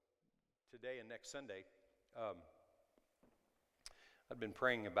today and next Sunday. I've been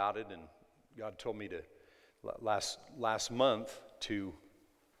praying about it, and God told me to last month to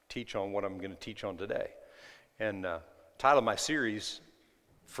teach on what I'm going to teach on today. And title of my series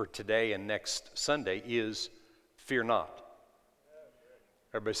for today and next Sunday is Fear Not.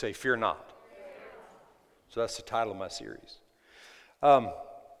 Everybody say, Fear Not. So that's the title of my series. But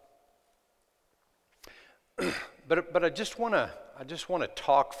I just want to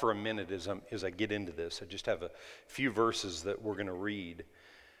talk for a minute as I get into this. I just have a few verses that we're going to read,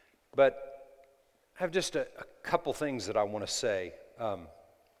 but I have just a couple things that I want to say.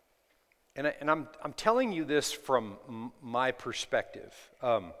 And I'm telling you this from my perspective.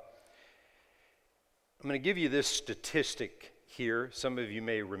 I'm going to give you this statistic here. Some of you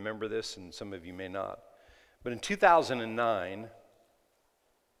may remember this, and some of you may not. But in 2009,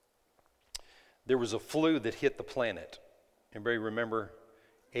 there was a flu that hit the planet. Anybody remember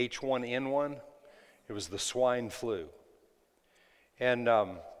H1N1? It was the swine flu. And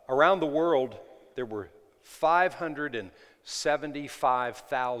around the world, there were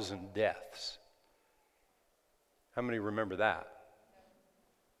 575,000 deaths. How many remember that?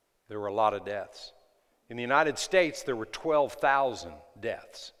 There were a lot of deaths. In the United States, there were 12,000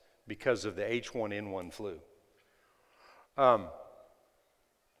 deaths because of the H1N1 flu.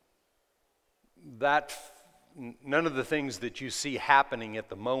 None of the things that you see happening at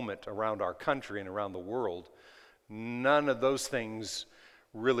the moment around our country and around the world, none of those things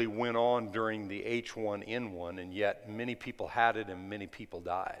really went on during the H1N1, and yet many people had it and many people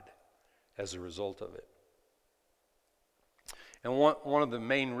died as a result of it. And one of the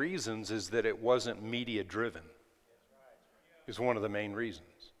main reasons is that it wasn't media driven. Is one of the main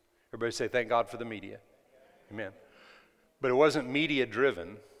reasons. Everybody say, thank God for the media. Amen. But it wasn't media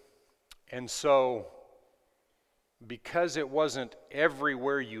driven. And so, because it wasn't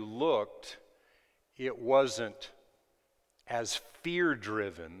everywhere you looked, it wasn't as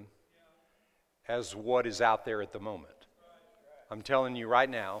fear-driven as what is out there at the moment. I'm telling you right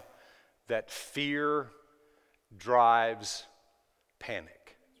now that fear drives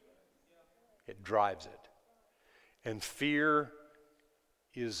panic. It drives it. And fear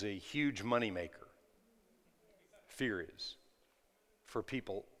is a huge moneymaker. Fear is for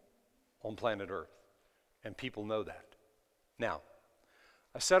people on planet Earth, and people know that. Now,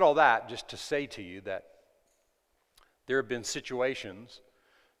 I said all that just to say to you that there have been situations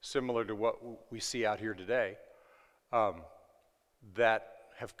similar to what we see out here today that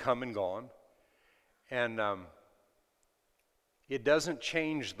have come and gone, and it doesn't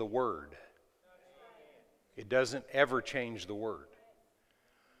change the word. It doesn't ever change the word.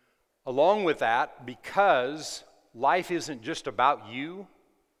 Along with that, because life isn't just about you.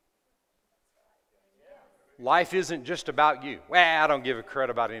 Life isn't just about you. Well, I don't give a crud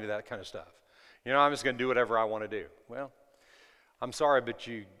about any of that kind of stuff. You know, I'm just going to do whatever I want to do. Well, I'm sorry, but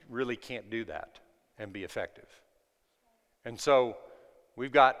you really can't do that and be effective. And so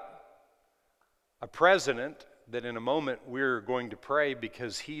we've got a president that in a moment we're going to pray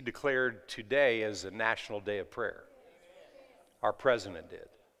because he declared today as a national day of prayer. Our president did.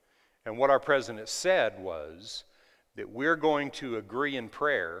 And what our president said was that we're going to agree in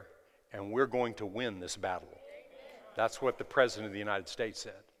prayer and we're going to win this battle. That's what the President of the United States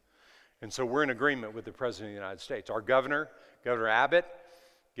said. And so we're in agreement with the President of the United States. Our Governor Abbott,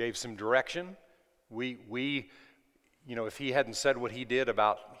 gave some direction. We if he hadn't said what he did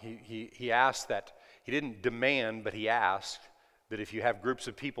about, he asked that, he didn't demand, but he asked that if you have groups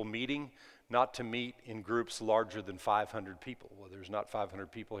of people meeting, not to meet in groups larger than 500 people. Well, there's not 500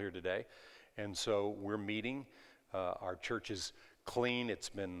 people here today. And so we're meeting. Our church is clean. It's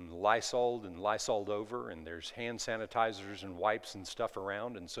been Lysoled and Lysoled over, and there's hand sanitizers and wipes and stuff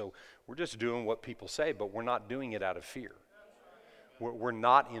around. And so we're just doing what people say, but we're not doing it out of fear. We're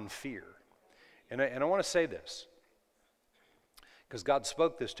not in fear. And I want to say this, because God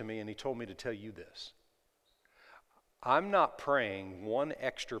spoke this to me, and he told me to tell you this. I'm not praying one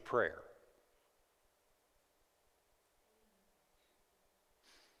extra prayer.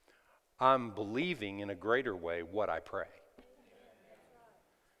 I'm believing in a greater way what I pray.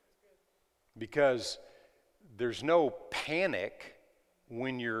 Because there's no panic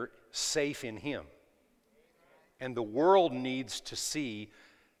when you're safe in him. And the world needs to see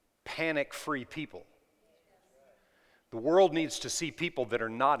panic-free people. The world needs to see people that are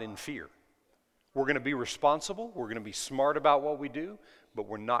not in fear. We're going to be responsible, we're going to be smart about what we do, but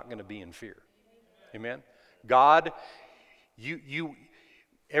we're not going to be in fear. Amen? God,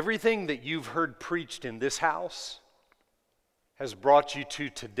 everything that you've heard preached in this house has brought you to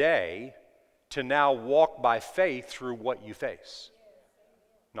today to now walk by faith through what you face.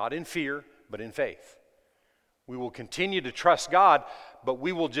 Not in fear, but in faith. We will continue to trust God, but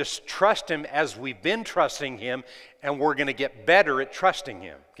we will just trust Him as we've been trusting Him, and we're going to get better at trusting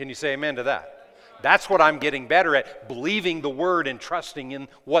Him. Can you say amen to that? That's what I'm getting better at, believing the Word and trusting in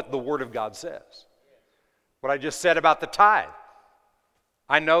what the Word of God says. What I just said about the tithe.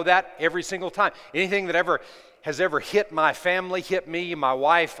 I know that every single time. Anything that has ever hit my family, hit me, my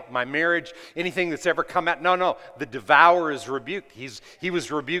wife, my marriage, anything that's ever come out, no, the devourer is rebuked. He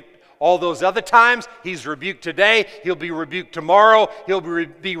was rebuked all those other times. He's rebuked today. He'll be rebuked tomorrow. He'll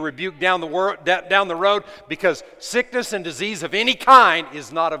be rebuked down the road, because sickness and disease of any kind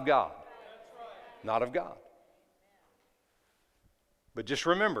is not of God. Not of God. But just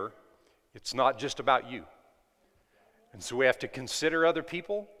remember, it's not just about you. And so we have to consider other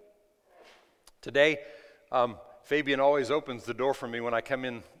people. Today, Fabian always opens the door for me when I come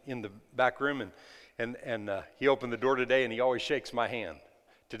in the back room, and he opened the door today, and he always shakes my hand.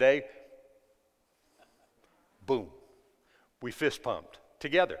 Today, boom, we fist pumped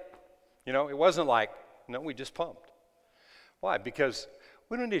together. You know, it wasn't like, no, we just pumped. Why? Because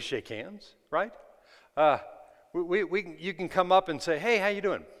we don't need to shake hands, right? You can come up and say, hey, how you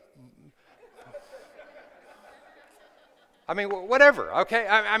doing? I mean, whatever, okay?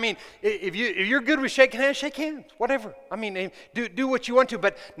 I mean, if you're good with shaking hands, shake hands, whatever. I mean, do what you want to,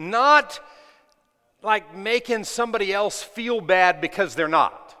 but not like making somebody else feel bad because they're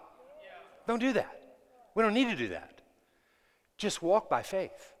not. Don't do that. We don't need to do that. Just walk by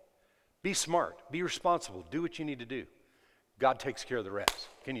faith. Be smart. Be responsible. Do what you need to do. God takes care of the rest.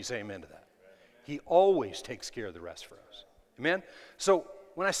 Can you say amen to that? He always takes care of the rest for us. Amen? So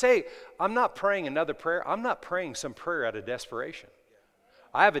when I say I'm not praying another prayer, I'm not praying some prayer out of desperation.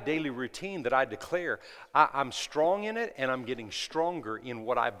 I have a daily routine that I declare. I'm strong in it, and I'm getting stronger in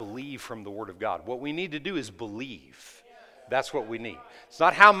what I believe from the Word of God. What we need to do is believe. That's what we need. It's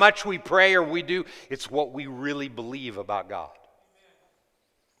not how much we pray or we do. It's what we really believe about God.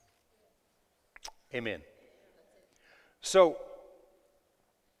 Amen. So,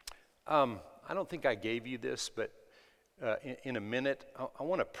 I don't think I gave you this, but in a minute, I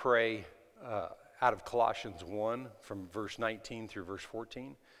want to pray out of Colossians 1 from verse 19 through verse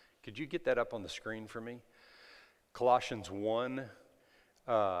 14. Could you get that up on the screen for me? Colossians 1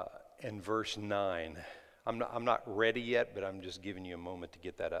 and verse 9. I'm not ready yet, but I'm just giving you a moment to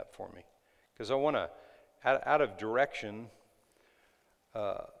get that up for me. Because I want to, out of direction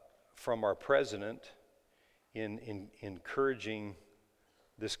from our president in encouraging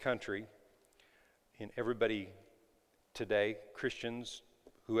this country, in everybody today, Christians,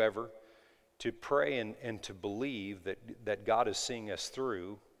 whoever, to pray and to believe that God is seeing us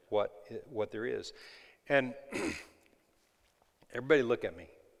through what there is. And everybody look at me.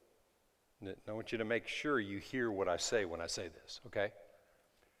 I want you to make sure you hear what I say when I say this, okay?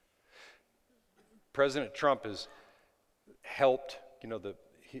 President Trump has helped,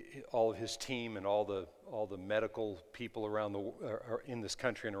 all of his team and all the medical people around in this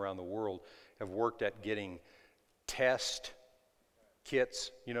country and around the world have worked at getting test kits,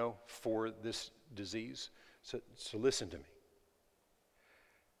 for this disease. So listen to me.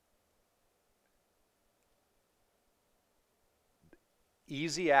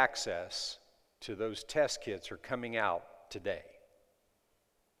 Easy access to those test kits are coming out today,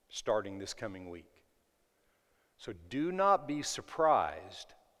 starting this coming week. So do not be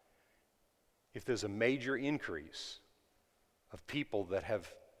surprised if there's a major increase of people that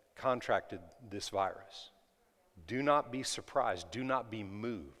have contracted this virus. Do not be surprised. Do not be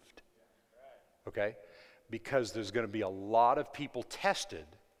moved. Okay? Because there's going to be a lot of people tested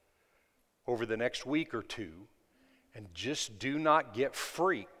over the next week or two, and just do not get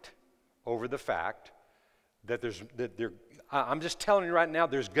freaked over the fact that I'm just telling you right now,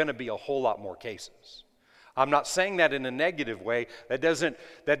 there's going to be a whole lot more cases. I'm not saying that in a negative way. That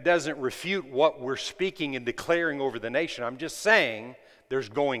doesn't refute what we're speaking and declaring over the nation. I'm just saying there's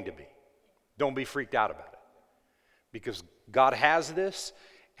going to be. Don't be freaked out about it. Because God has this,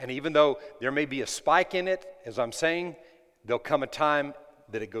 and even though there may be a spike in it, as I'm saying, there'll come a time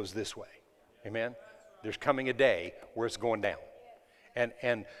that it goes this way. Amen? There's coming a day where it's going down.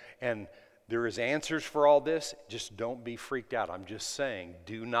 And there is answers for all this. Just don't be freaked out. I'm just saying,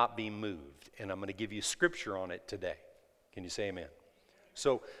 do not be moved. And I'm going to give you scripture on it today. Can you say amen?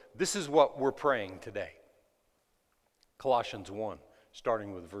 So this is what we're praying today. Colossians 1,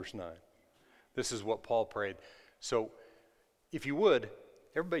 starting with verse 9. This is what Paul prayed. So if you would,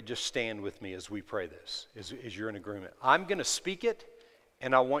 everybody just stand with me as we pray this, as you're in agreement. I'm going to speak it,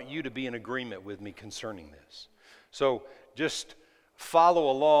 and I want you to be in agreement with me concerning this. So just follow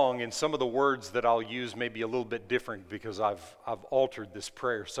along, and some of the words that I'll use may be a little bit different because I've altered this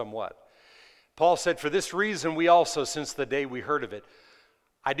prayer somewhat. Paul said, "For this reason we also, since the day we heard of it,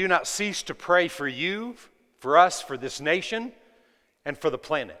 I do not cease to pray for you, for us, for this nation, and for the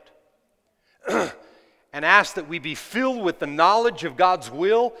planet, and ask that we be filled with the knowledge of God's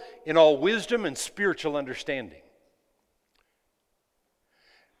will in all wisdom and spiritual understanding,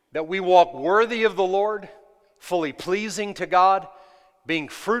 that we walk worthy of the Lord, fully pleasing to God, being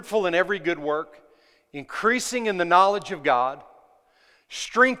fruitful in every good work, increasing in the knowledge of God,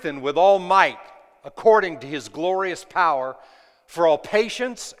 strengthened with all might according to His glorious power, for all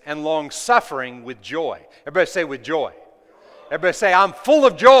patience and long suffering with joy." Everybody say with joy. Everybody say, "I'm full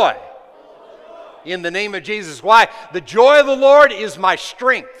of joy in the name of Jesus." Why? The joy of the Lord is my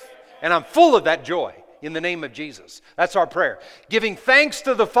strength, and I'm full of that joy in the name of Jesus. That's our prayer. Giving thanks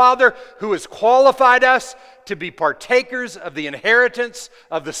to the Father who has qualified us to be partakers of the inheritance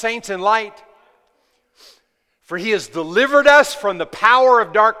of the saints in light. For He has delivered us from the power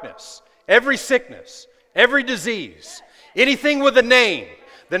of darkness, every sickness, every disease, anything with a name.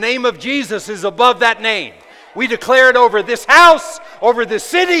 The name of Jesus is above that name. We declare it over this house, over this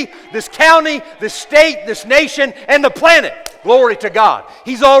city, this county, this state, this nation, and the planet. Glory to God.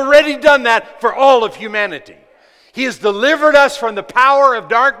 He's already done that for all of humanity. He has delivered us from the power of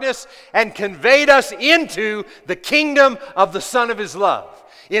darkness and conveyed us into the kingdom of the Son of His love,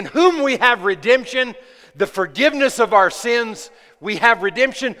 in whom we have redemption, the forgiveness of our sins. We have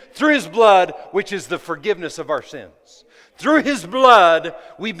redemption through His blood, which is the forgiveness of our sins. Through His blood,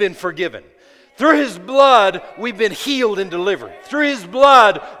 we've been forgiven. Through His blood, we've been healed and delivered. Through His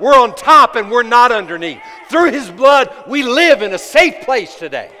blood, we're on top and we're not underneath. Through His blood, we live in a safe place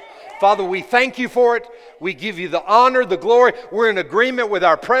today. Father, we thank You for it. We give You the honor, the glory. We're in agreement with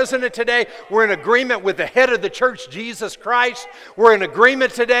our president today. We're in agreement with the head of the church, Jesus Christ. We're in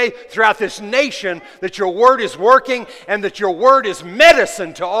agreement today throughout this nation that Your word is working and that Your word is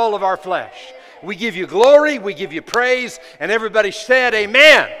medicine to all of our flesh. We give You glory, we give You praise, and everybody said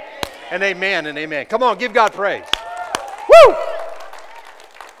amen. And amen and amen. Come on, give God praise. Woo!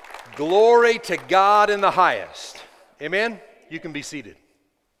 Glory to God in the highest. Amen? You can be seated.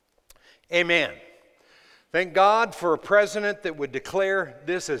 Amen. Thank God for a president that would declare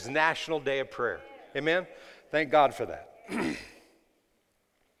this as National Day of Prayer. Amen? Thank God for that.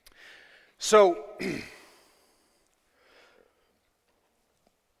 So,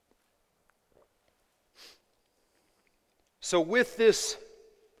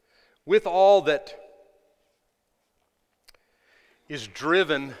 with all that is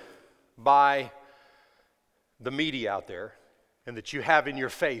driven by the media out there and that you have in your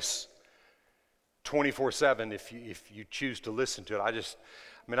face 24/7 if you choose to listen to it.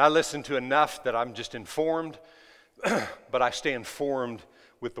 I listen to enough that I'm just informed, but I stay informed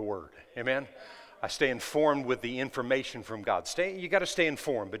with the Word. Amen? I stay informed with the information from God. You got to stay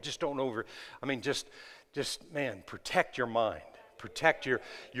informed, but just don't protect your mind. Protect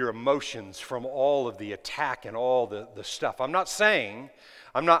your emotions from all of the attack and all the stuff. I'm not saying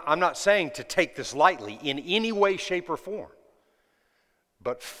to take this lightly in any way, shape, or form.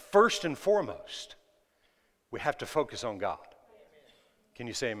 But first and foremost, we have to focus on God. Can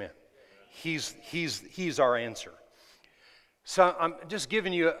you say amen? He's our answer. So I'm just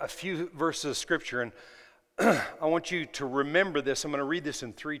giving you a few verses of Scripture, and I want you to remember this. I'm going to read this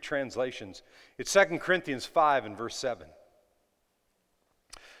in 3 translations. It's 2 Corinthians 5 and verse 7.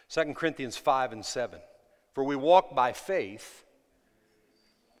 2 Corinthians 5 and 7. For we walk by faith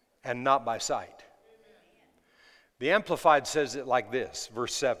and not by sight. The Amplified says it like this,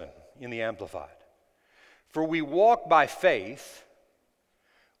 verse 7 in the Amplified. For we walk by faith,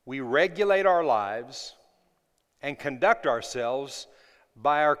 we regulate our lives and conduct ourselves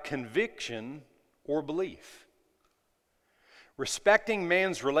by our conviction or belief. Respecting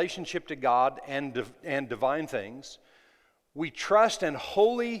man's relationship to God and divine things, we trust and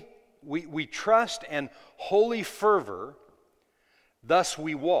holy fervor, thus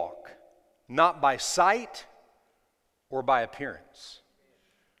we walk, not by sight or by appearance.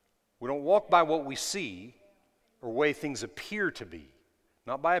 We don't walk by what we see or way things appear to be.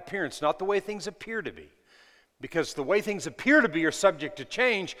 Not by appearance, not the way things appear to be. Because the way things appear to be are subject to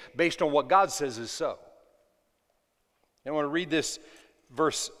change based on what God says is so. I want to read this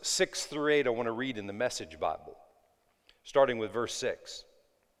verse 6 through 8. I want to read in the Message Bible. Starting with verse 6,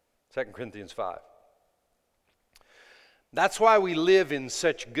 2 Corinthians 5. That's why we live in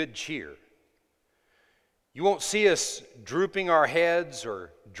such good cheer. You won't see us drooping our heads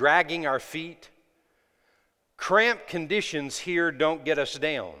or dragging our feet. Cramped conditions here don't get us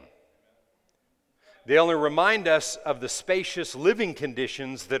down. They only remind us of the spacious living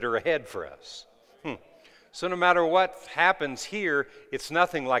conditions that are ahead for us. So no matter what happens here, it's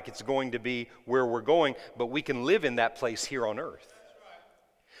nothing like it's going to be where we're going, but we can live in that place here on earth.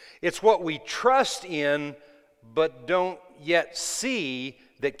 It's what we trust in but don't yet see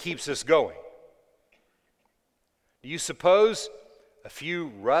that keeps us going. Do you suppose a few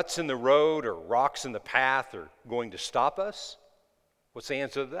ruts in the road or rocks in the path are going to stop us? What's the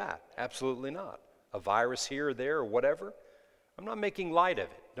answer to that? Absolutely not. A virus here or there or whatever? I'm not making light of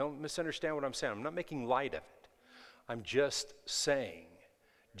it. Don't misunderstand what I'm saying. I'm not making light of it. I'm just saying,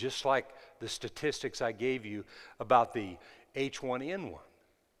 just like the statistics I gave you about the H1N1,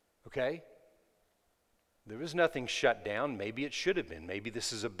 okay? There was nothing shut down. Maybe it should have been. Maybe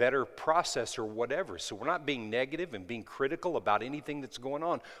this is a better process or whatever. So we're not being negative and being critical about anything that's going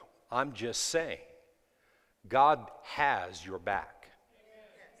on. I'm just saying, God has your back.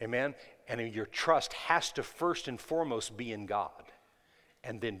 Amen? And your trust has to first and foremost be in God.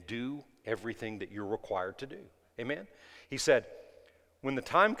 And then do everything that you're required to do. Amen? He said, when the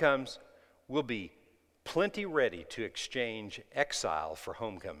time comes, we'll be plenty ready to exchange exile for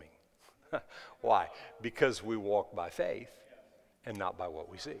homecoming. Why? Because we walk by faith and not by what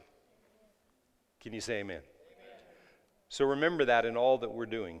we see. Can you say amen? Amen? So remember that in all that we're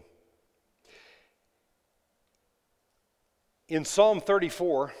doing. In Psalm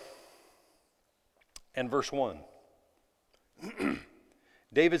 34 and verse 1,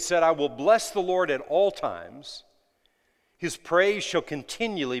 David said, I will bless the Lord at all times. His praise shall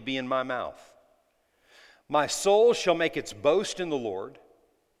continually be in my mouth. My soul shall make its boast in the Lord.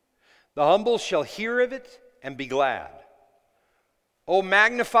 The humble shall hear of it and be glad. O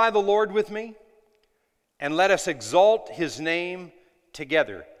magnify the Lord with me, and let us exalt his name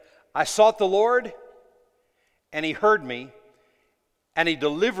together. I sought the Lord, and he heard me, and he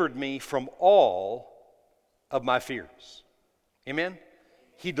delivered me from all of my fears. Amen?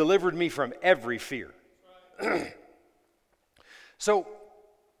 He delivered me from every fear. So,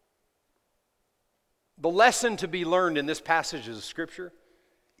 the lesson to be learned in this passage of Scripture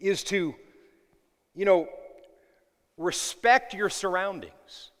is to, respect your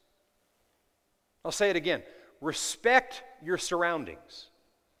surroundings. I'll say it again. Respect your surroundings.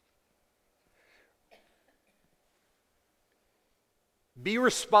 Be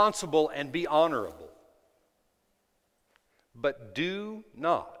responsible and be honorable. But do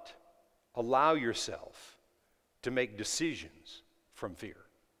not allow yourself to make decisions from fear.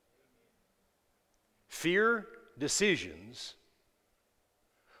 Fear decisions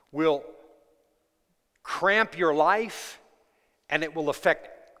will cramp your life, and it will affect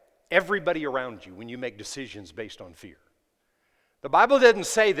everybody around you when you make decisions based on fear. The Bible doesn't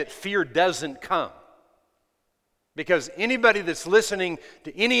say that fear doesn't come, because anybody that's listening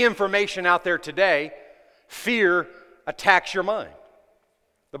to any information out there today, fear attacks your mind.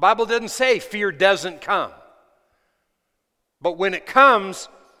 The Bible doesn't say fear doesn't come. But when it comes,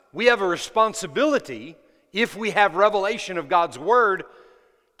 we have a responsibility, if we have revelation of God's Word,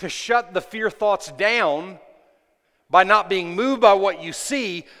 to shut the fear thoughts down by not being moved by what you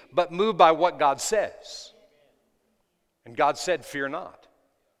see, but moved by what God says. And God said, fear not.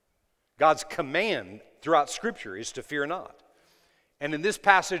 God's command throughout Scripture is to fear not. And in this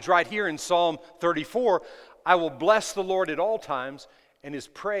passage right here in Psalm 34, I will bless the Lord at all times, and his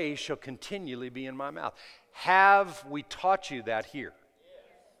praise shall continually be in my mouth. Have we taught you that here?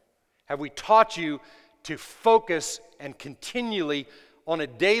 Have we taught you to focus and continually, on a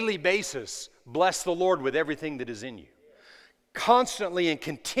daily basis, bless the Lord with everything that is in you? Constantly and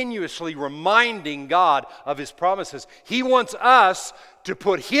continuously reminding God of his promises. He wants us to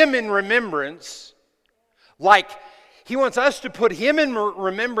put him in remembrance, like he wants us to put him in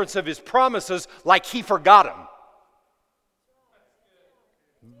remembrance of his promises like he forgot them.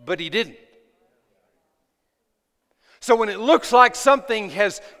 But he didn't. So when it looks like something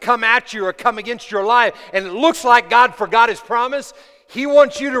has come at you or come against your life, and it looks like God forgot his promise, he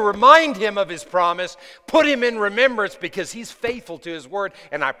wants you to remind him of his promise, put him in remembrance, because he's faithful to his word,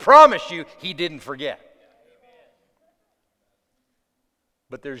 and I promise you, he didn't forget.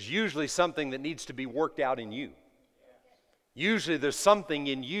 But there's usually something that needs to be worked out in you. Usually there's something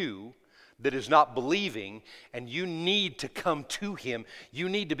in you that is not believing, and you need to come to him. You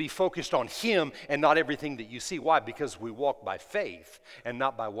need to be focused on him and not everything that you see. Why? Because we walk by faith and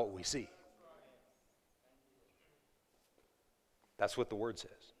not by what we see. That's what the word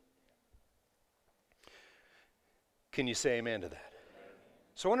says. Can you say amen to that?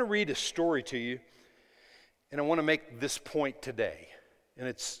 So I want to read a story to you, and I want to make this point today.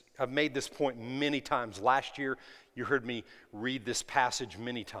 And I've made this point many times. Last year, you heard me read this passage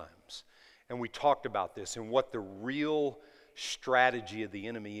many times. And we talked about this and what the real strategy of the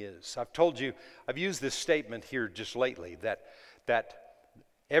enemy is. I've told you, I've used this statement here just lately, that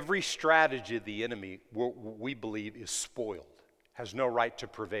every strategy of the enemy, we believe, is spoiled, has no right to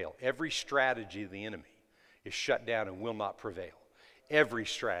prevail. Every strategy of the enemy is shut down and will not prevail. Every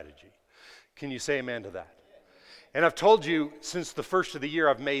strategy. Can you say amen to that? And I've told you since the first of the year,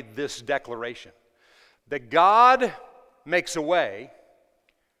 I've made this declaration, that God makes a way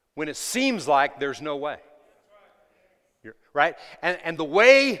when it seems like there's no way. Right? And the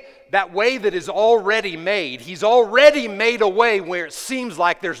way, that way that is already made, He's already made a way where it seems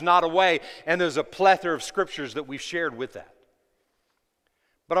like there's not a way, and there's a plethora of scriptures that we've shared with that.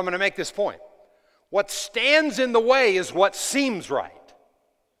 But I'm going to make this point. What stands in the way is what seems right.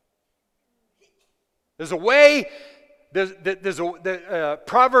 There's a way,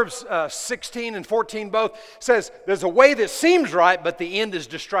 Proverbs 16 and 14 both says, there's a way that seems right, but the end is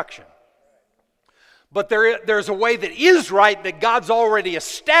destruction. But there's a way that is right that God's already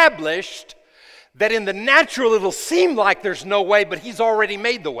established, that in the natural it'll seem like there's no way, but He's already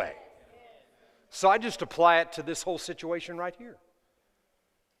made the way. So I just apply it to this whole situation right here.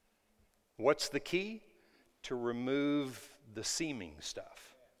 What's the key? To remove the seeming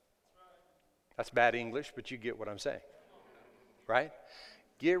stuff. That's bad English, but you get what I'm saying. Right?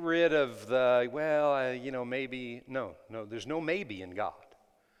 Get rid of the, maybe. No, there's no maybe in God.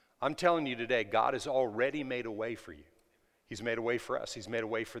 I'm telling you today, God has already made a way for you. He's made a way for us. He's made a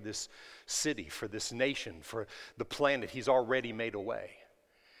way for this city, for this nation, for the planet. He's already made a way.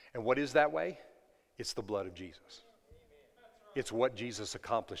 And what is that way? It's the blood of Jesus. It's what Jesus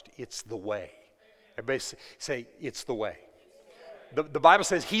accomplished. It's the way. Everybody say, it's the way. The Bible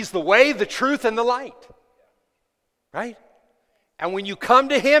says He's the way, the truth, and the light. Right? And when you come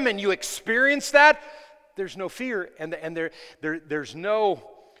to Him and you experience that, there's no fear, and there's no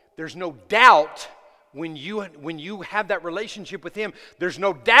doubt when you have that relationship with Him. There's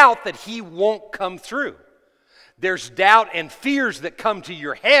no doubt that He won't come through. There's doubt and fears that come to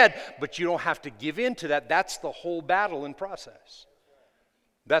your head, but you don't have to give in to that. That's the whole battle and process.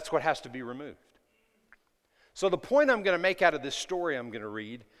 That's what has to be removed. So the point I'm going to make out of this story I'm going to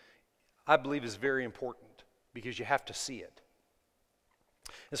read, I believe is very important because you have to see it.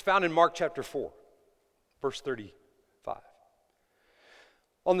 It's found in Mark chapter 4, verse 35.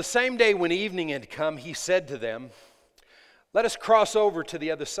 On the same day when evening had come, He said to them, "Let us cross over to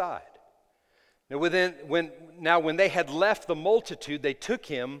the other side." Now when they had left the multitude, they took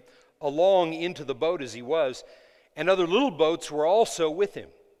Him along into the boat as He was, and other little boats were also with Him.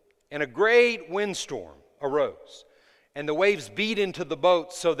 And a great windstorm arose, and the waves beat into the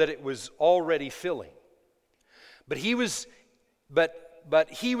boat so that it was already filling. But he was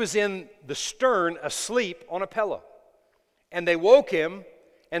in the stern asleep on a pillow. And they woke him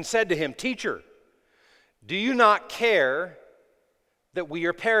and said to him, "Teacher, do you not care that we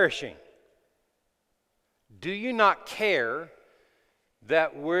are perishing? Do you not care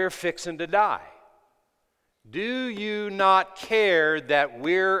that we're fixing to die? Do you not care that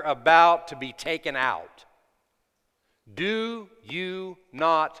we're about to be taken out? Do you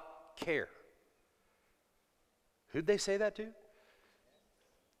not care?" Who'd they say that to?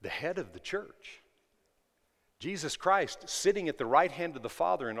 The head of the church. Jesus Christ, sitting at the right hand of the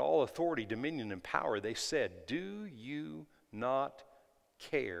Father in all authority, dominion, and power. They said, "Do you not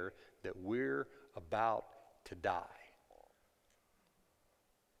care that we're about to die?"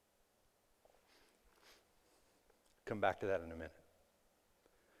 Come back to that in a minute.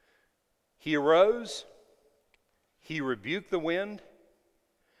 He arose, He rebuked the wind,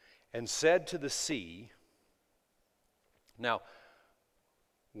 and said to the sea. Now,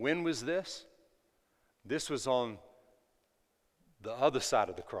 when was this? This was on the other side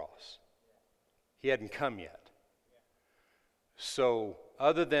of the cross. He hadn't come yet. So,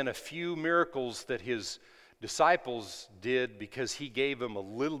 other than a few miracles that His disciples did because He gave them a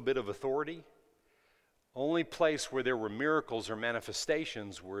little bit of authority, only place where there were miracles or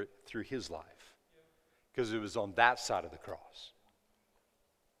manifestations were through His life. Because it was on that side of the cross.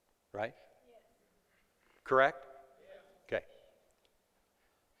 Right? Correct? Okay.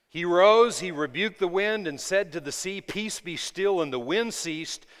 He rose, He rebuked the wind and said to the sea, "Peace, be still." And the wind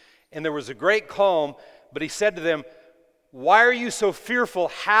ceased, and there was a great calm. But He said to them, "Why are you so fearful?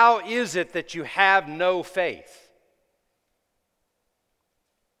 How is it that you have no faith?"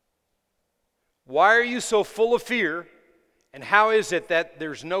 Why are you so full of fear? And how is it that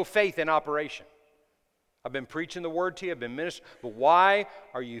there's no faith in operation? I've been preaching the word to you, I've been ministering, but why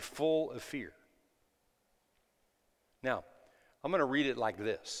are you full of fear? Now, I'm going to read it like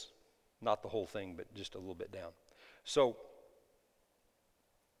this. Not the whole thing, but just a little bit down. So,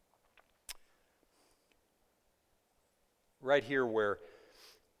 right here where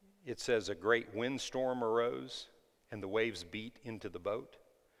it says a great windstorm arose and the waves beat into the boat,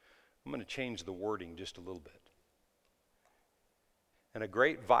 I'm going to change the wording just a little bit. And a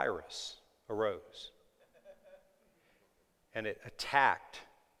great virus arose and it attacked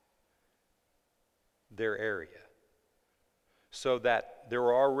their area, so that there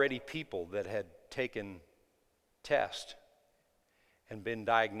were already people that had taken tests and been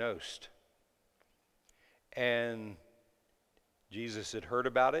diagnosed. And Jesus had heard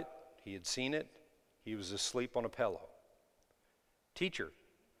about it, he had seen it, he was asleep on a pillow. Teacher,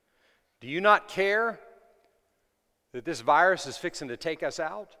 do you not care that this virus is fixing to take us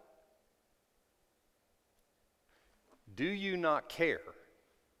out? Do you not care?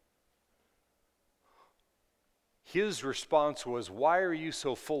 His response was, why are you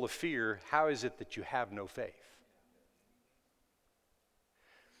so full of fear? How is it that you have no faith?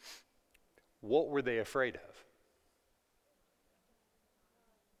 What were they afraid of?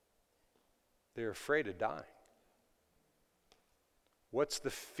 They're afraid of dying. What's the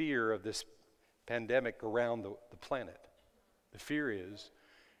fear of this pandemic around the planet? The fear is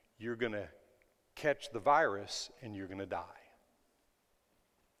you're going to catch the virus and you're going to die.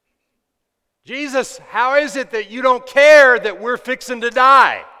 Jesus, how is it that you don't care that we're fixing to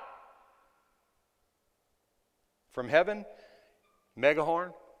die? From heaven,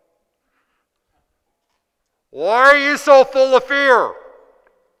 megahorn. Why are you so full of fear?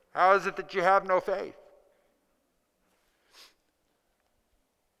 How is it that you have no faith?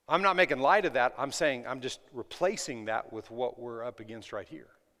 I'm not making light of that. I'm saying I'm just replacing that with what we're up against right here.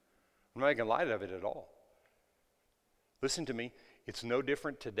 I'm not making light of it at all. Listen to me. It's no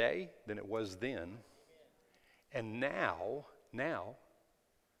different today than it was then. And now,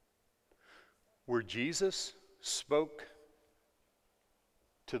 where Jesus spoke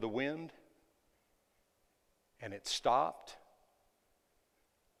to the wind and it stopped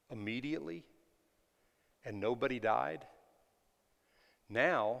immediately and nobody died,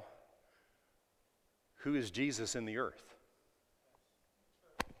 now, who is Jesus in the earth?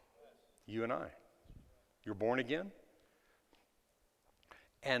 You and I. You're born again.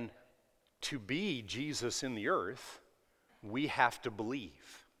 And to be Jesus in the earth, we have to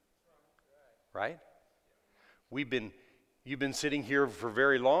believe. Right? You've been sitting here for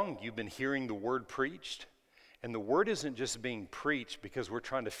very long. You've been hearing the word preached. And the word isn't just being preached because we're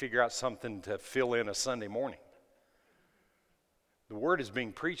trying to figure out something to fill in a Sunday morning. The word is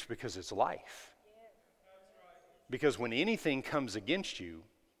being preached because it's life. Because when anything comes against you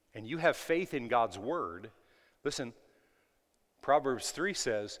and you have faith in God's word, listen, Proverbs 3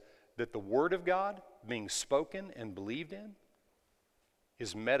 says that the word of God being spoken and believed in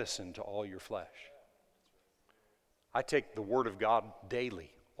is medicine to all your flesh. I take the word of God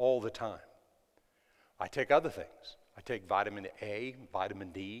daily, all the time. I take other things. I take vitamin A,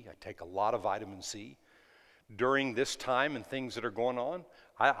 vitamin D. I take a lot of vitamin C. During this time and things that are going on,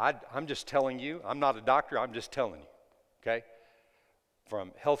 I'm just telling you, I'm not a doctor, I'm just telling you, okay?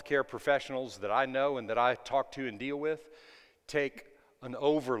 From healthcare professionals that I know and that I talk to and deal with, take an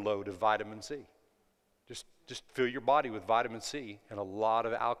overload of vitamin C. Just fill your body with vitamin C and a lot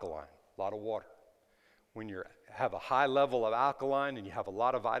of alkaline, a lot of water. When you have a high level of alkaline and you have a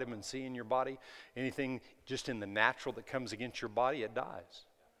lot of vitamin C in your body, anything just in the natural that comes against your body, it dies.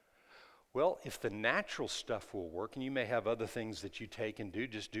 Well, if the natural stuff will work, and you may have other things that you take and do,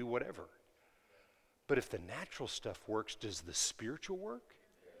 just do whatever. But if the natural stuff works, does the spiritual work?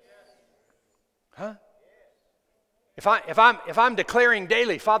 Huh? If I'm declaring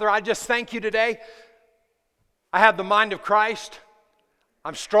daily, Father, I just thank you today. I have the mind of Christ.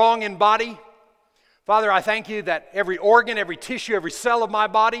 I'm strong in body. Father, I thank you that every organ, every tissue, every cell of my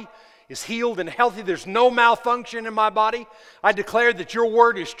body is healed and healthy. There's no malfunction in my body. I declare that your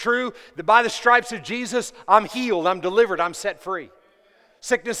word is true, that by the stripes of Jesus, I'm healed, I'm delivered, I'm set free.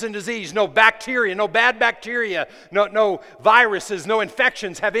 Sickness and disease, no bacteria, no bad bacteria, no viruses, no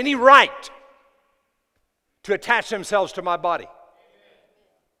infections have any right to attach themselves to my body.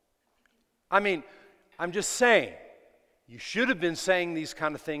 I mean, I'm just saying, you should have been saying these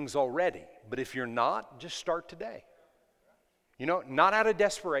kind of things already. But if you're not, just start today. You know, not out of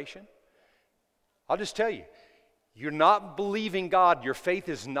desperation. I'll just tell you, you're not believing God, your faith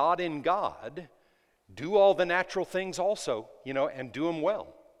is not in God. Do all the natural things also, and do them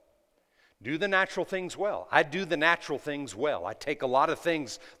well. Do the natural things well. I do the natural things well. I take a lot of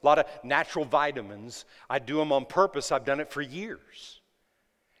things, a lot of natural vitamins. I do them on purpose. I've done it for years.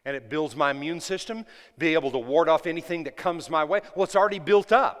 And it builds my immune system, be able to ward off anything that comes my way. Well, it's already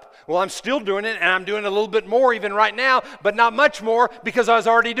built up. Well, I'm still doing it, and I'm doing a little bit more even right now, but not much more because I was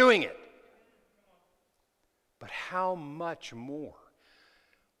already doing it. But how much more?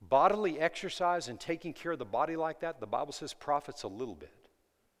 Bodily exercise and taking care of the body like that, the Bible says profits a little bit.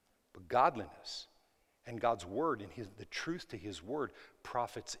 But godliness and God's word and the truth to his word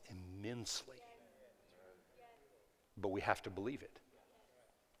profits immensely. But we have to believe it.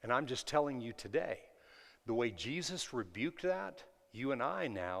 And I'm just telling you today, the way Jesus rebuked that, you and I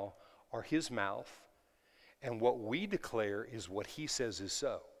now are his mouth, and what we declare is what he says is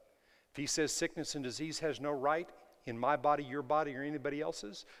so. If he says sickness and disease has no right in my body, your body, or anybody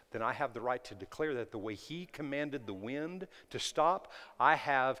else's, then I have the right to declare that the way he commanded the wind to stop, I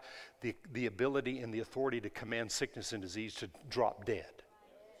have the ability and the authority to command sickness and disease to drop dead.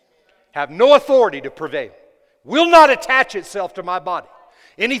 Have no authority to prevail. Will not attach itself to my body.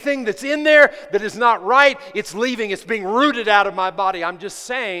 Anything that's in there that is not right, it's leaving, it's being rooted out of my body. I'm just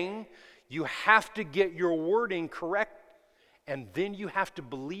saying you have to get your wording correct, and then you have to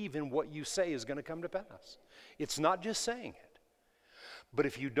believe in what you say is going to come to pass. It's not just saying it. But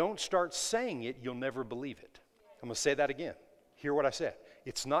if you don't start saying it, you'll never believe it. I'm going to say that again. Hear what I said.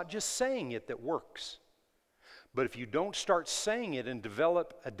 It's not just saying it that works. But if you don't start saying it and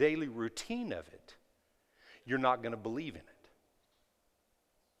develop a daily routine of it, you're not going to believe in it.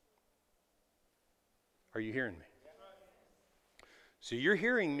 Are you hearing me? So you're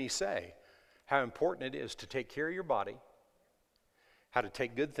hearing me say how important it is to take care of your body, how to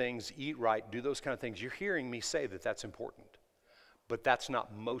take good things, eat right, do those kind of things. You're hearing me say that that's important. But that's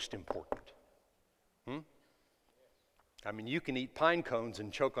not most important. I mean, you can eat pine cones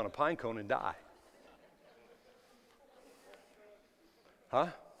and choke on a pine cone and die. Huh?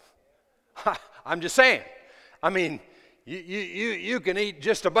 I'm just saying. I mean, you can eat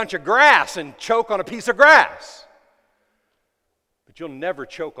just a bunch of grass and choke on a piece of grass. But you'll never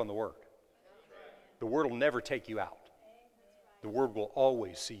choke on the Word. The Word will never take you out. The Word will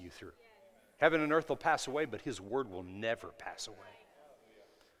always see you through. Heaven and earth will pass away, but his Word will never pass away.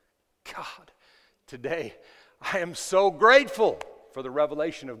 God, today I am so grateful for the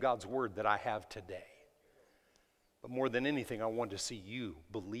revelation of God's Word that I have today. But more than anything, I want to see you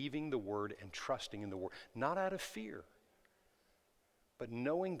believing the Word and trusting in the Word. Not out of fear, but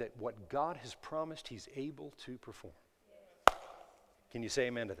knowing that what God has promised, he's able to perform. Can you say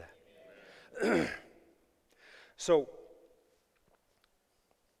amen to that? So,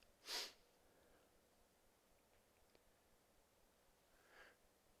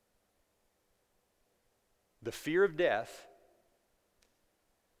 the fear of death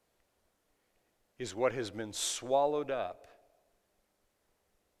is what has been swallowed up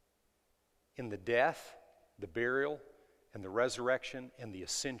in the death, the burial, and the resurrection and the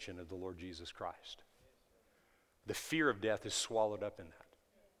ascension of the Lord Jesus Christ. The fear of death is swallowed up in that.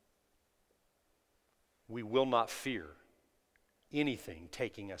 We will not fear anything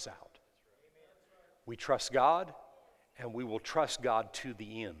taking us out. We trust God, and we will trust God to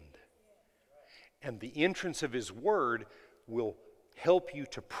the end. And the entrance of his word will help you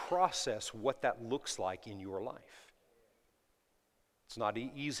to process what that looks like in your life. It's not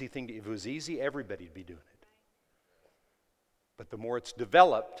an easy thing. If it was easy, everybody would be doing it. But the more it's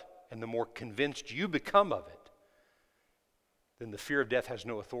developed and the more convinced you become of it, then the fear of death has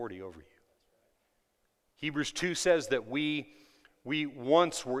no authority over you. Hebrews 2 says that we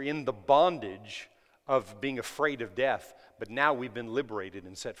once were in the bondage of being afraid of death, but now we've been liberated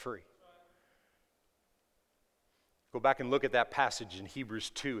and set free. Go back and look at that passage in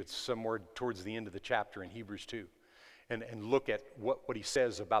Hebrews 2. It's somewhere towards the end of the chapter in Hebrews 2. And look at what he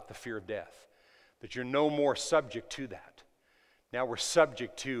says about the fear of death. That you're no more subject to that. Now we're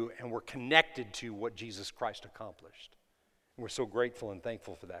subject to and we're connected to what Jesus Christ accomplished. And we're so grateful and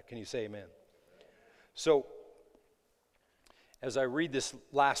thankful for that. Can you say amen? So, as I read this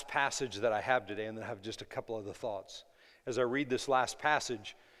last passage that I have today, and then I have just a couple other thoughts. As I read this last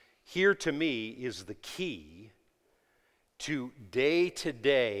passage, here to me is the key to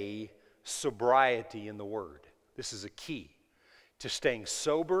day-to-day sobriety in the Word. This is a key to staying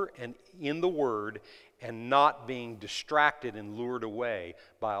sober and in the Word and not being distracted and lured away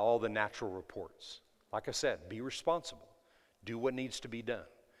by all the natural reports. Like I said, be responsible. Do what needs to be done.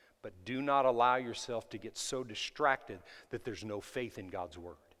 But do not allow yourself to get so distracted that there's no faith in God's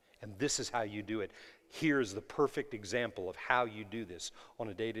Word. And this is how you do it. Here is the perfect example of how you do this on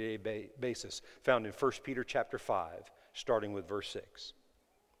a day-to-day basis, found in 1 Peter chapter 5, starting with verse 6.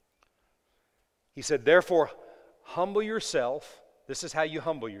 He said, therefore, humble yourself. This is how you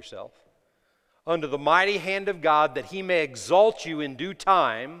humble yourself. Under the mighty hand of God, that he may exalt you in due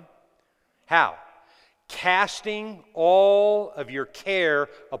time. How? Casting all of your care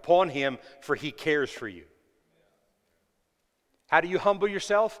upon him, for he cares for you. How do you humble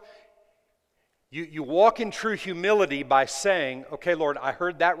yourself? You walk in true humility by saying, okay, Lord, I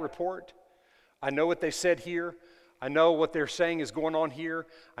heard that report. I know what they said here. I know what they're saying is going on here.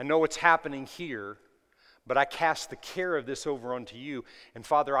 I know what's happening here. But I cast the care of this over onto you. And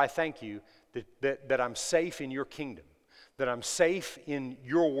Father, I thank you that I'm safe in your kingdom, that I'm safe in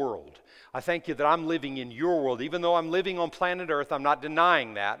your world. I thank you that I'm living in your world. Even though I'm living on planet Earth, I'm not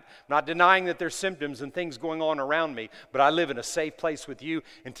denying that. I'm not denying that there's symptoms and things going on around me, but I live in a safe place with you.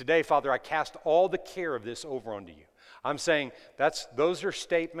 And today, Father, I cast all the care of this over onto you. I'm saying those are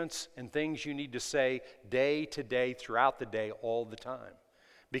statements and things you need to say day to day, throughout the day, all the time.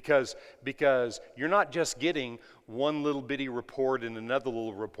 Because you're not just getting one little bitty report and another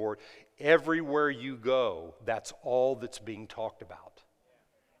little report. Everywhere you go, that's all that's being talked about.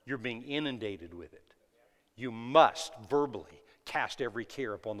 You're being inundated with it. You must verbally cast every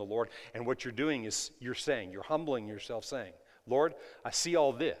care upon the Lord. And what you're doing is you're humbling yourself, saying, Lord, I see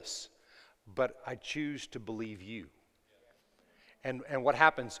all this, but I choose to believe you. And what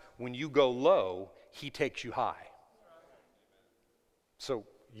happens when you go low, he takes you high. So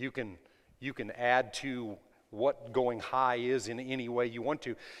you can add to what going high is in any way you want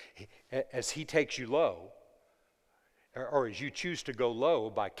to. As he takes you low, or as you choose to go low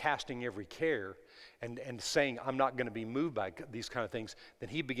by casting every care and saying, I'm not going to be moved by these kind of things, then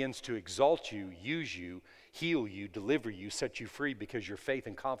he begins to exalt you, use you, heal you, deliver you, set you free because your faith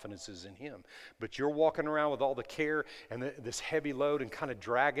and confidence is in him. But you're walking around with all the care and this heavy load and kind of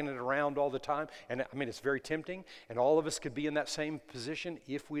dragging it around all the time. And I mean, it's very tempting. And all of us could be in that same position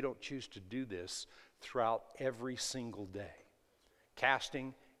if we don't choose to do this throughout every single day.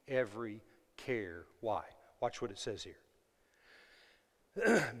 Casting every care. Why? Watch what it says here.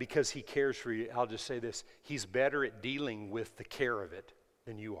 Because he cares for you. I'll just say this. He's better at dealing with the care of it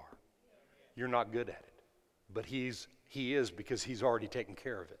than you are. You're not good at it. But he is because he's already taken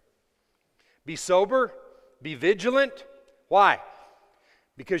care of it. Be sober. Be vigilant. Why?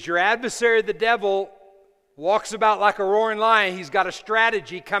 Because your adversary, the devil, walks about like a roaring lion. He's got a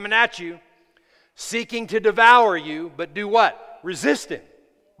strategy coming at you, seeking to devour you. But do what? Resist him.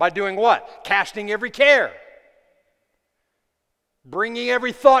 By doing what? Casting every care. Bringing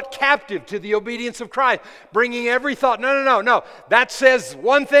every thought captive to the obedience of Christ. Bringing every thought. No. That says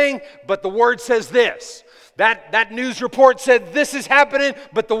one thing, but the Word says this. That news report said this is happening,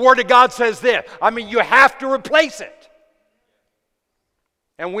 but the Word of God says this. I mean, you have to replace it.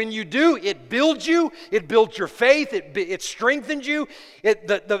 And when you do, it builds you. It builds your faith. It strengthens you.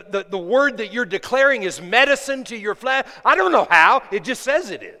 The word that you're declaring is medicine to your flesh. I don't know how. It just says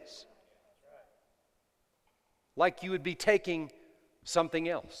it is. Like you would be taking something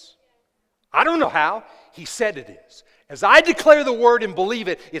else. I don't know how. He said it is. As I declare the word and believe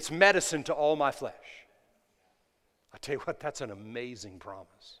it, it's medicine to all my flesh. I tell you what, that's an amazing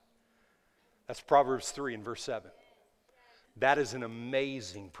promise. That's Proverbs 3 and verse 7. That is an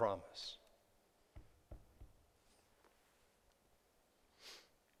amazing promise.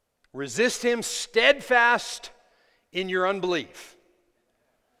 Resist him steadfast in your unbelief.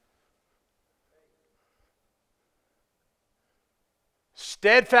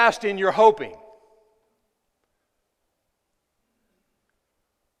 Steadfast in your hoping.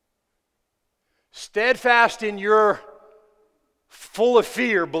 Steadfast in your full of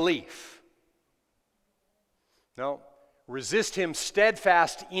fear belief. No. Resist him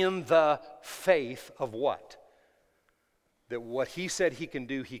steadfast in the faith of what? That what he said he can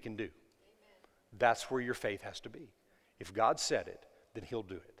do, he can do. That's where your faith has to be. If God said it, then he'll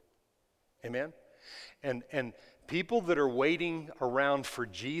do it. Amen? And people that are waiting around for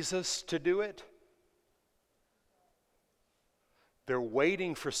Jesus to do it, they're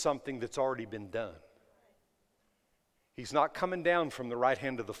waiting for something that's already been done. He's not coming down from the right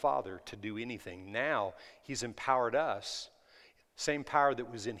hand of the Father to do anything. Now, he's empowered us, same power that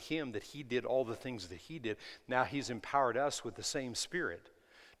was in him, that he did all the things that he did. Now he's empowered us with the same Spirit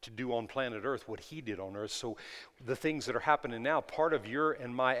to do on planet Earth what he did on earth. So the things that are happening now, part of your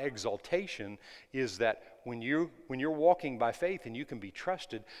and my exaltation is that when you're walking by faith and you can be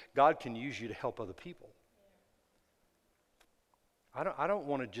trusted, God can use you to help other people. I don't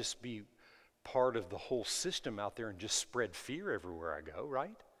want to just be part of the whole system out there and just spread fear everywhere I go,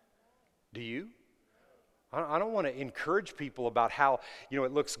 right? Do you? I don't want to encourage people about how,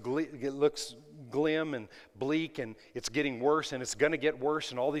 it looks glim and bleak and it's getting worse and it's going to get worse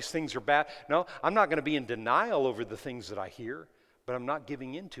and all these things are bad. No, I'm not going to be in denial over the things that I hear, but I'm not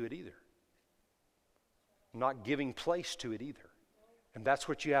giving into it either. I'm not giving place to it either. And that's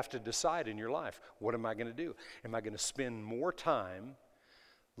what you have to decide in your life. What am I going to do? Am I going to spend more time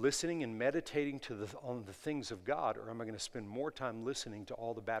listening and meditating on the things of God, or am I going to spend more time listening to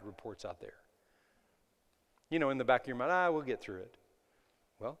all the bad reports out there? In the back of your mind, we'll get through it.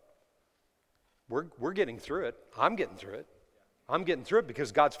 Well, we're getting through it. I'm getting through it. I'm getting through it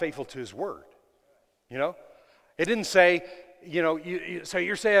because God's faithful to his word. It didn't say, so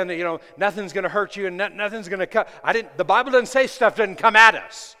you're saying, nothing's going to hurt you and nothing's going to come. The Bible doesn't say stuff doesn't come at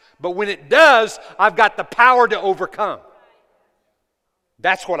us. But when it does, I've got the power to overcome.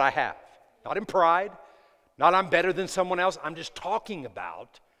 That's what I have. Not in pride. Not I'm better than someone else. I'm just talking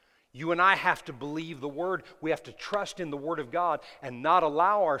about you and I have to believe the word. We have to trust in the word of God and not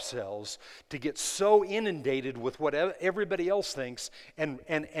allow ourselves to get so inundated with what everybody else thinks and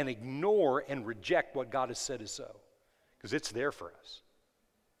ignore and reject what God has said is so. Because it's there for us.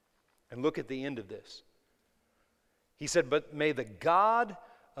 And look at the end of this. He said, but may the God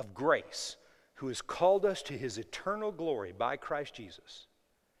of grace, who has called us to his eternal glory by Christ Jesus,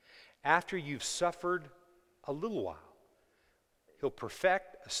 after you've suffered a little while, he'll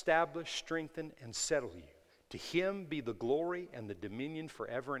perfect, establish, strengthen, and settle you. To him be the glory and the dominion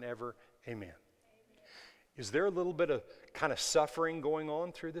forever and ever. Amen. Is there a little bit of kind of suffering going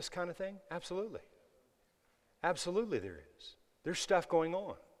on through this kind of thing? Absolutely. Absolutely there is. There's stuff going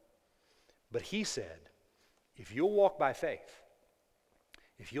on. But he said, if you'll walk by faith,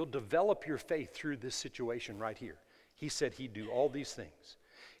 if you'll develop your faith through this situation right here, he said he'd do all these things.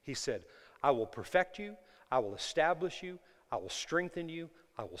 He said, I will perfect you, I will establish you, I will strengthen you,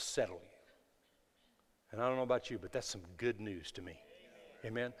 I will settle you. And I don't know about you, but that's some good news to me.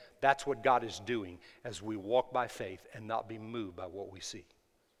 Amen? That's what God is doing as we walk by faith and not be moved by what we see.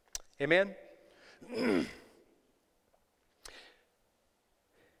 Amen?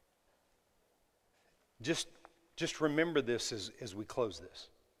 Just remember this as we close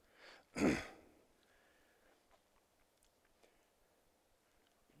this.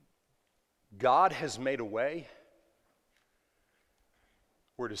 God has made a way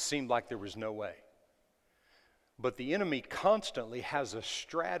where it seemed like there was no way. But the enemy constantly has a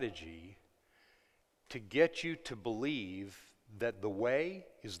strategy to get you to believe that the way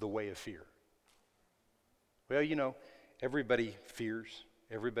is the way of fear. Well, everybody fears.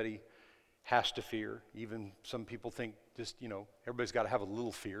 Everybody has to fear. Even some people think everybody's got to have a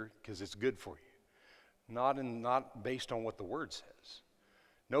little fear because it's good for you. Not based on what the word says.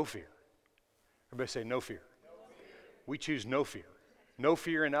 No fear. Everybody say no fear. No fear. We choose no fear. No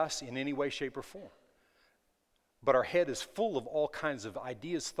fear in us in any way, shape, or form. But our head is full of all kinds of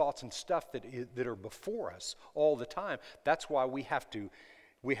ideas, thoughts, and stuff that are before us all the time. That's why we have to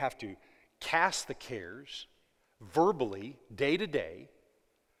cast the cares verbally, day to day,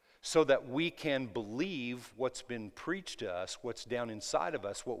 so that we can believe what's been preached to us, what's down inside of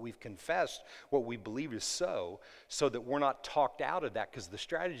us, what we've confessed, what we believe is so that we're not talked out of that, because the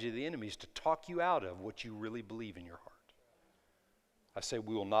strategy of the enemy is to talk you out of what you really believe in your heart. I say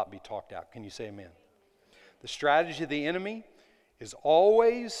we will not be talked out. Can you say amen? The strategy of the enemy is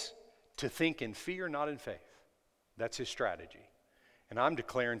always to think in fear, not in faith. That's his strategy. And I'm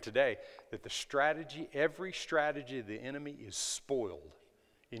declaring today that every strategy of the enemy is spoiled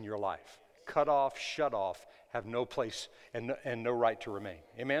in your life. Cut off, shut off, have no place and no right to remain.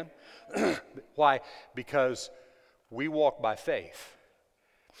 Amen? Why? Because we walk by faith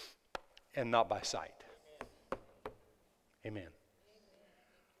and not by sight. Amen.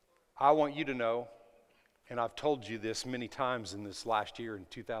 I want you to know, and I've told you this many times in this last year, in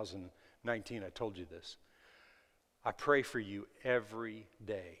 2019, I told you this. I pray for you every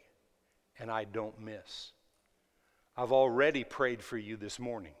day, and I don't miss. I've already prayed for you this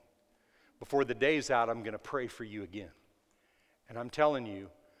morning. Before the day's out, I'm going to pray for you again. And I'm telling you,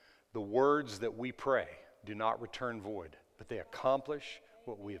 the words that we pray do not return void, but they accomplish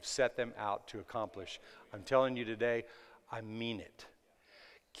what we have set them out to accomplish. I'm telling you today, I mean it.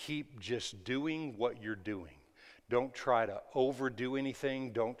 Keep just doing what you're doing. Don't try to overdo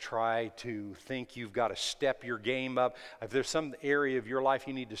anything. Don't try to think you've got to step your game up. If there's some area of your life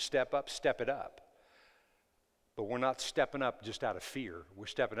you need to step up, step it up. But we're not stepping up just out of fear. We're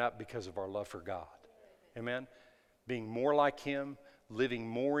stepping up because of our love for God. Amen? Being more like him, living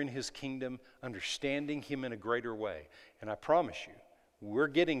more in his kingdom, understanding him in a greater way. And I promise you, we're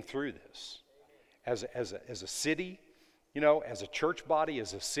getting through this. As a city, as a church body,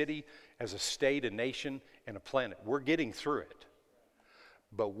 as a city, as a state, a nation, and a planet. We're getting through it.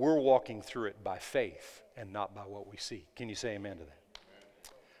 But we're walking through it by faith and not by what we see. Can you say amen to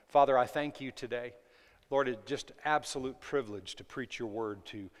that? Father, I thank you today. Lord, it's just absolute privilege to preach your word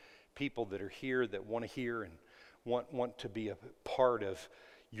to people that are here that want to hear and want to be a part of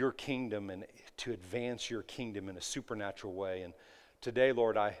your kingdom and to advance your kingdom in a supernatural way. And today,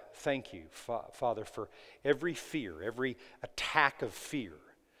 Lord, I thank you, Father, for every fear, every attack of fear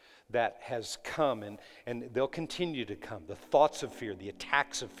that has come, and they'll continue to come. The thoughts of fear, the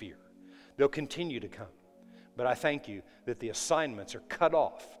attacks of fear, they'll continue to come. But I thank you that the assignments are cut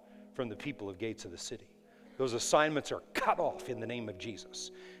off from the people of Gates of the City. Those assignments are cut off in the name of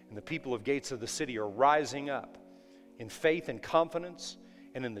Jesus. And the people of Gates of the City are rising up in faith and confidence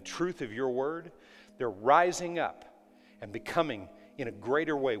and in the truth of your word. They're rising up and becoming in a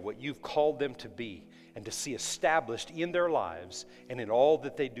greater way what you've called them to be and to see established in their lives and in all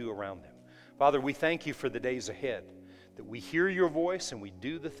that they do around them. Father, we thank you for the days ahead, that we hear your voice and we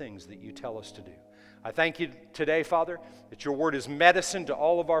do the things that you tell us to do. I thank you today, Father, that your word is medicine to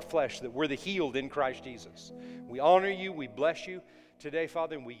all of our flesh, that we're the healed in Christ Jesus. We honor you, we bless you today,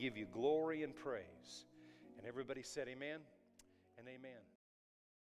 Father, and we give you glory and praise. And everybody said amen and amen.